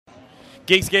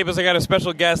Geekscape, I got a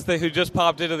special guest who just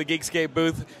popped into the Geekscape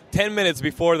booth 10 minutes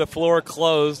before the floor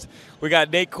closed. We got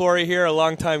Nate Quarry here, a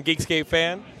longtime Geekscape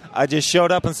fan. I just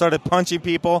showed up and started punching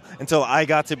people until I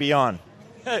got to be on.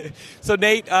 So,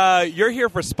 Nate, you're here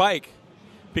for Spike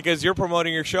because you're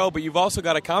promoting your show, but you've also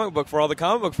got a comic book for all the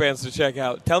comic book fans to check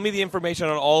out. Tell me the information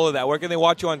on all of that. Where can they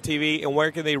watch you on TV, and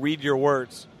where can they read your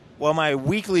words? Well, my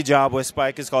weekly job with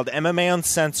Spike is called MMA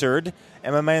Uncensored.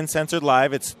 MMA Uncensored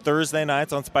Live. It's Thursday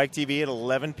nights on Spike TV at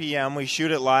 11 p.m. We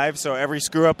shoot it live, so every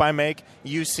screw-up I make,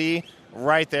 you see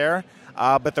right there.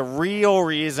 But the real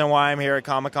reason why I'm here at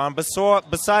Comic-Con,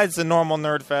 besides the normal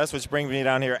Nerd Fest, which brings me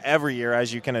down here every year,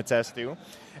 as you can attest to,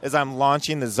 is I'm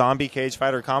launching the Zombie Cage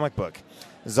Fighter comic book.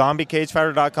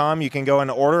 ZombieCageFighter.com. You can go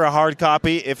and order a hard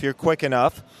copy if you're quick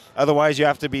enough. Otherwise, you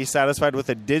have to be satisfied with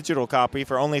a digital copy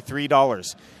for only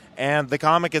 $3. And the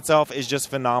comic itself is just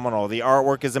phenomenal. The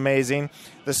artwork is amazing.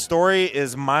 The story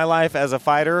is my life as a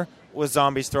fighter with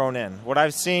zombies thrown in. What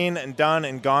I've seen and done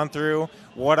and gone through,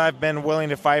 what I've been willing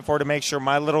to fight for to make sure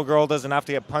my little girl doesn't have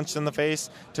to get punched in the face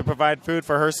to provide food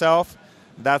for herself,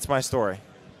 that's my story.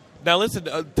 Now listen,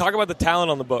 talk about the talent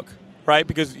on the book, right?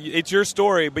 Because it's your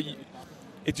story, but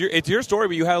it's your story,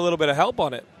 but you had a little bit of help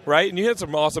on it, right? And you had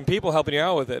some awesome people helping you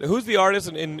out with it. Who's the artist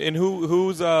and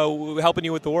who's helping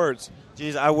you with the words?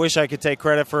 Geez, I wish I could take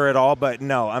credit for it all, but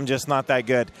no, I'm just not that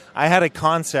good. I had a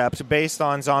concept based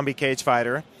on Zombie Cage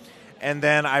Fighter, and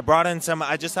then I brought in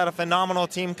I just had a phenomenal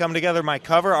team come together. My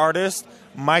cover artist,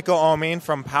 Michael Oeming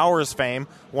from Powers fame,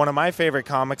 one of my favorite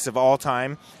comics of all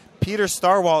time. Peter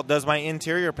Starwalt does my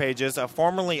interior pages, a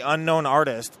formerly unknown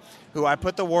artist who I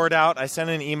put the word out. I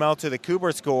sent an email to the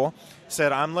Kubert School,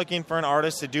 said, I'm looking for an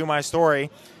artist to do my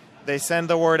story. They send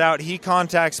the word out. He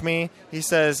contacts me. He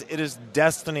says, it is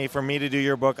destiny for me to do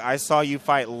your book. I saw you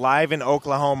fight live in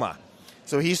Oklahoma.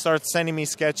 So he starts sending me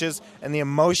sketches, and the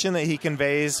emotion that he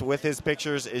conveys with his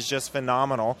pictures is just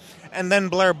phenomenal. And then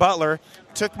Blair Butler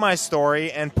took my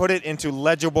story and put it into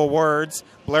legible words.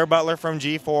 Blair Butler from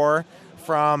G4,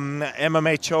 from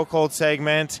MMA Chokehold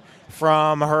segment,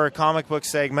 from her comic book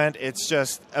segment. It's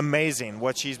just amazing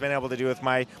what she's been able to do with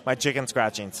my chicken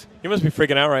scratchings. You must be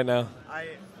freaking out right now.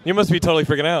 You must be totally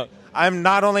freaking out. I'm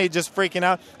not only just freaking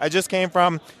out, I just came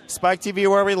from Spike TV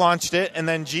where we launched it, and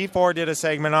then G4 did a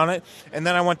segment on it, and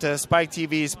then I went to Spike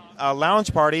TV's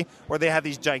lounge party where they had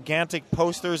these gigantic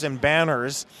posters and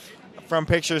banners from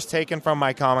pictures taken from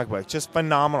my comic book. Just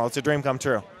phenomenal. It's a dream come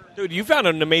true. Dude, you found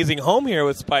an amazing home here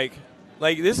with Spike.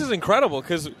 Like, this is incredible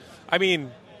because, I mean,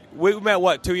 we met,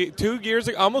 what, 2 years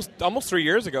ago? Almost 3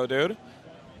 years ago, dude.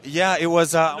 Yeah, it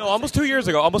was... no, almost 2 years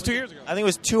ago. Almost 2 years ago. I think it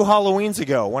was 2 Halloweens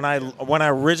ago when I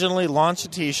originally launched a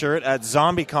T-shirt at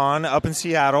ZombieCon up in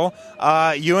Seattle.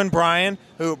 You and Brian,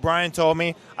 who Brian told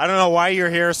me, I don't know why you're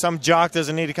here. Some jock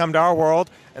doesn't need to come to our world.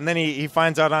 And then he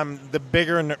finds out I'm the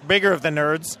bigger of the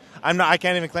nerds. I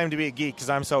can't even claim to be a geek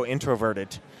because I'm so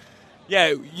introverted.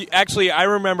 Yeah, actually, I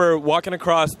remember walking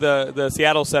across the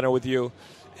Seattle Center with you,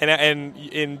 and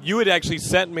you had actually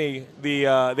sent me the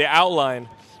outline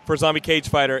for Zombie Cage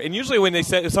Fighter. And usually when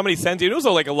somebody sends you, it was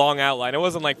like a long outline. It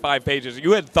wasn't like 5 pages.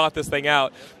 You had thought this thing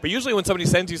out. But usually when somebody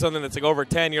sends you something that's like over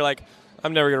 10, you're like,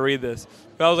 I'm never going to read this.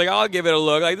 But I was like, I'll give it a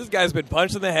look. Like, this guy's been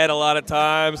punched in the head a lot of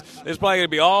times. It's probably going to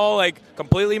be all like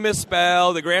completely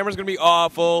misspelled. The grammar's going to be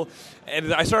awful.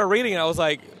 And I started reading it. I was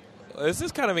like, this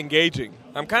is kind of engaging.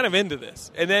 I'm kind of into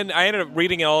this. And then I ended up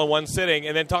reading it all in one sitting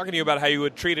and then talking to you about how you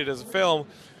would treat it as a film.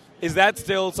 Is that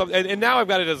still something? And now I've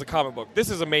got it as a comic book. This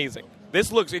is amazing. This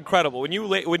looks incredible.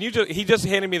 He just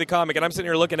handed me the comic and I'm sitting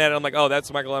here looking at it. I'm like, oh,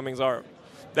 that's Michael Oeming's art.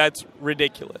 That's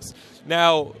ridiculous.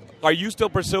 Now, are you still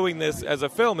pursuing this as a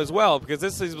film as well? Because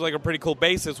this seems like a pretty cool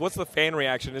basis. What's the fan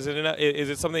reaction? Is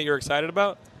it something that you're excited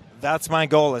about? That's my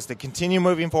goal, is to continue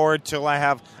moving forward till I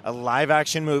have a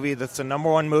live-action movie that's the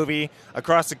 #1 movie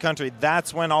across the country.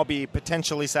 That's when I'll be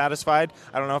potentially satisfied.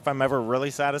 I don't know if I'm ever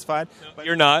really satisfied. But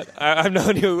you're not. I've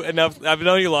known you enough. I've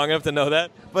known you long enough to know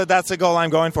that. But that's the goal I'm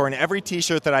going for in every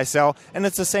T-shirt that I sell, and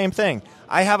it's the same thing.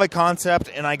 I have a concept,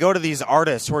 and I go to these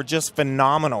artists who are just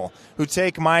phenomenal, who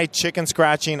take my chicken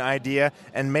scratching idea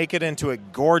and make it into a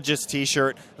gorgeous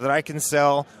T-shirt that I can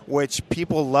sell, which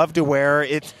people love to wear.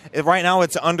 Right now,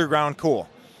 it's underground cool.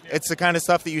 It's the kind of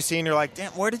stuff that you see and you're like,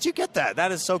 damn, where did you get that?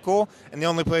 That is so cool. And the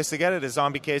only place to get it is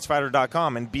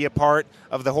ZombieCageFighter.com and be a part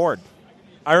of the horde.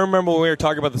 I remember when we were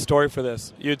talking about the story for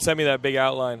this, you had sent me that big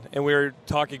outline, and we were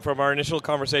talking from our initial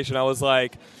conversation. I was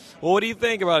like, well, what do you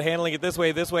think about handling it this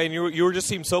way? And you were just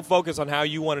seemed so focused on how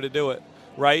you wanted to do it,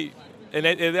 right? And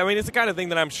it's the kind of thing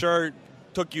that I'm sure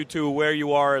took you to where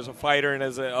you are as a fighter and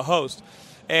as a host.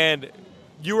 And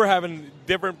you were having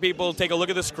different people take a look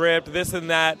at the script, this and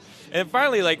that. And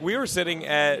finally, like, we were sitting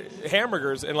at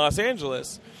Hamburgers in Los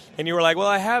Angeles, and you were like, well,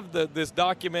 I have this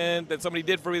document that somebody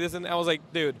did for me, this and that. I was like,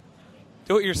 dude,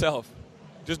 do it yourself.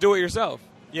 Just do it yourself,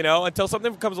 you know, until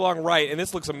something comes along right, and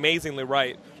this looks amazingly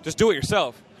right. Just do it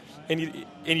yourself. And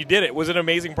you did it. Was it an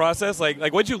amazing process? Like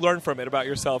what did you learn from it about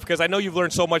yourself? Because I know you've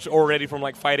learned so much already from,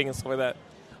 like, fighting and stuff like that.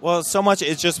 Well, so much,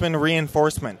 it's just been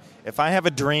reinforcement. If I have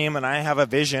a dream and I have a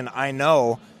vision, I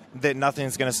know that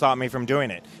nothing's going to stop me from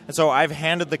doing it. And so I've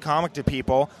handed the comic to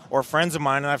people or friends of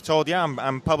mine, and I've told,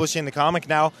 I'm publishing the comic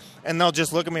now, and they'll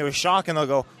just look at me with shock, and they'll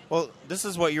go, well, this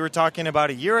is what you were talking about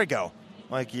a year ago.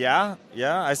 I'm like, yeah,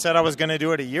 I said I was going to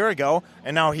do it a year ago,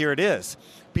 and now here it is.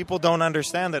 People don't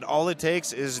understand that all it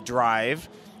takes is drive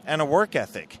and a work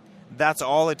ethic. That's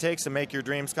all it takes to make your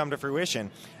dreams come to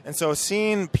fruition. And so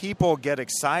seeing people get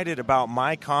excited about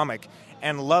my comic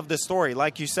and love the story,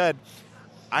 like you said,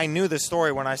 I knew the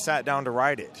story when I sat down to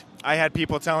write it. I had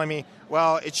people telling me,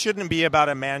 well, it shouldn't be about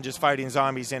a man just fighting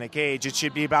zombies in a cage. It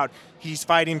should be about he's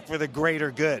fighting for the greater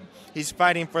good. He's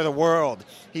fighting for the world.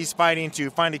 He's fighting to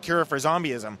find a cure for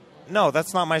zombieism. No,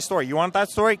 that's not my story. You want that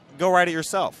story? Go write it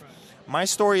yourself. My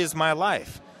story is my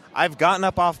life. I've gotten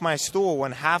up off my stool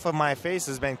when half of my face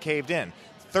has been caved in.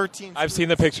 13. I've seen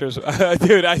the pictures.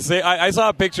 Dude, I saw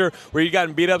a picture where you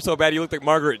got beat up so bad you looked like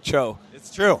Margaret Cho.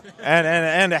 It's true.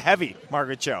 And a heavy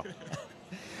Margaret Cho.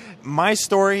 My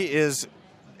story is,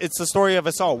 it's the story of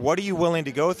us all. What are you willing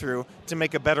to go through to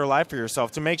make a better life for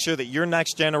yourself, to make sure that your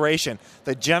next generation,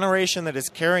 the generation that is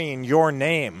carrying your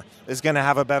name, is going to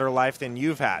have a better life than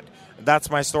you've had?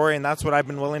 That's my story, and that's what I've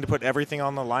been willing to put everything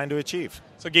on the line to achieve.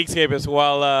 So Geekscape is,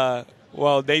 while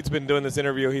Nate's been doing this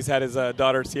interview, he's had his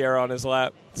daughter Sierra on his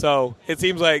lap. So it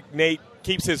seems like Nate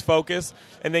keeps his focus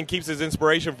and then keeps his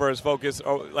inspiration for his focus,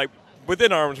 like,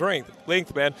 within arm's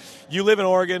length, man. You live in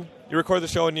Oregon. You record the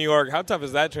show in New York. How tough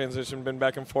has that transition been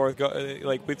back and forth,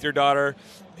 like with your daughter,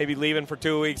 maybe leaving for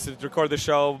 2 weeks to record the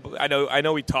show? I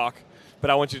know we talk, but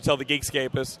I want you to tell the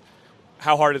Geekscapists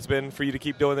how hard it's been for you to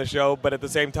keep doing the show, but at the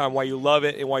same time, why you love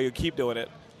it and why you keep doing it.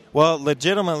 Well,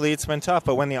 legitimately, it's been tough,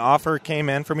 but when the offer came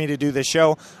in for me to do this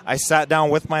show, I sat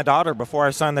down with my daughter before I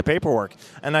signed the paperwork,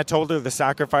 and I told her the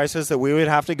sacrifices that we would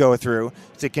have to go through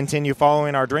to continue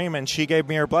following our dream, and she gave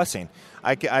me her blessing.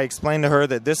 I explained to her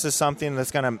that this is something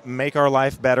that's going to make our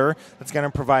life better, that's going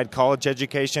to provide college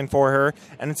education for her,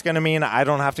 and it's going to mean I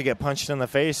don't have to get punched in the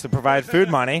face to provide food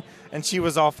money, and she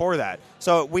was all for that.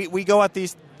 So we go at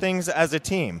these things as a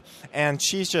team, and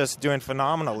she's just doing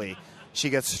phenomenally. She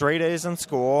gets straight A's in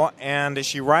school, and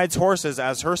she rides horses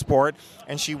as her sport,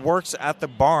 and she works at the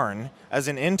barn as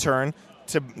an intern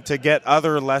to get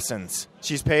other lessons.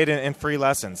 She's paid in free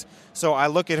lessons. So I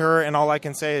look at her, and all I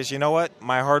can say is, you know what?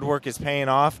 My hard work is paying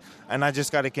off, and I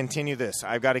just got to continue this.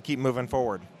 I've got to keep moving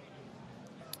forward.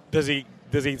 Does he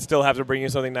still have to bring you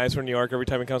something nice from New York every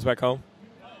time he comes back home?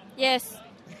 Yes.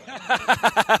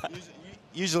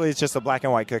 Usually it's just a black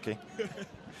and white cookie.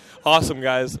 Awesome,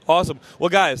 guys. Awesome. Well,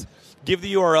 guys, give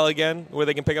the URL again where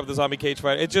they can pick up the Zombie Cage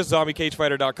Fighter. It's just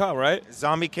zombiecagefighter.com, right?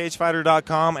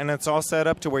 Zombiecagefighter.com, and it's all set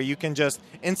up to where you can just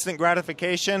instant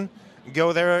gratification,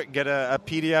 go there, get a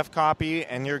PDF copy,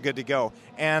 and you're good to go.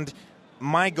 And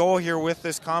my goal here with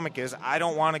this comic is I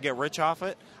don't want to get rich off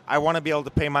it. I want to be able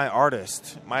to pay my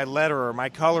artist, my letterer, my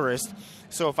colorist.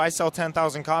 So if I sell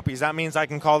 10,000 copies, that means I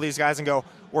can call these guys and go,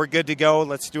 we're good to go.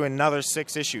 Let's do another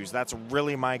 6 issues. That's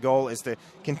really my goal, is to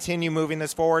continue moving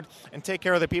this forward and take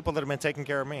care of the people that have been taking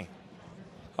care of me.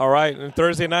 All right. And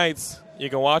Thursday nights, you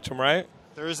can watch them, right?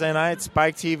 Thursday night,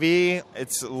 Spike TV.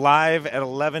 It's live at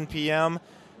 11 p.m.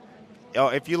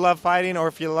 If you love fighting, or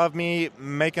if you love me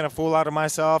making a fool out of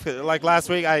myself, like last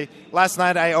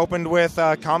night I opened with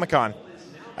Comic-Con.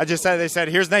 They said,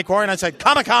 here's Nate Quarry, and I said,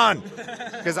 Comic-Con!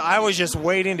 Because I was just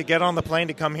waiting to get on the plane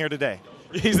to come here today.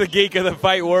 He's the geek of the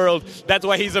fight world. That's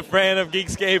why he's a fan of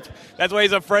Geekscape. That's why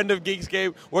he's a friend of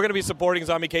Geekscape. We're going to be supporting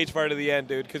Zombie Cage Fighter to the end,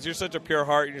 dude, because you're such a pure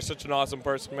heart and you're such an awesome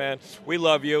person, man. We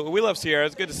love you. We love Sierra.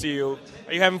 It's good to see you.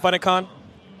 Are you having fun at con?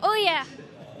 Oh, yeah.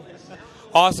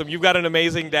 Awesome. You've got an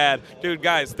amazing dad. Dude,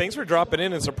 guys, thanks for dropping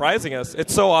in and surprising us.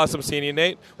 It's so awesome seeing you,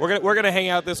 Nate. We're gonna hang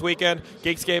out this weekend.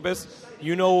 Geekscapists,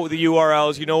 you know the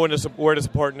URLs. You know where to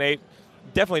support Nate.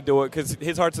 Definitely do it, because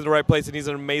his heart's in the right place, and he's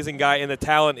an amazing guy, and the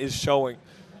talent is showing.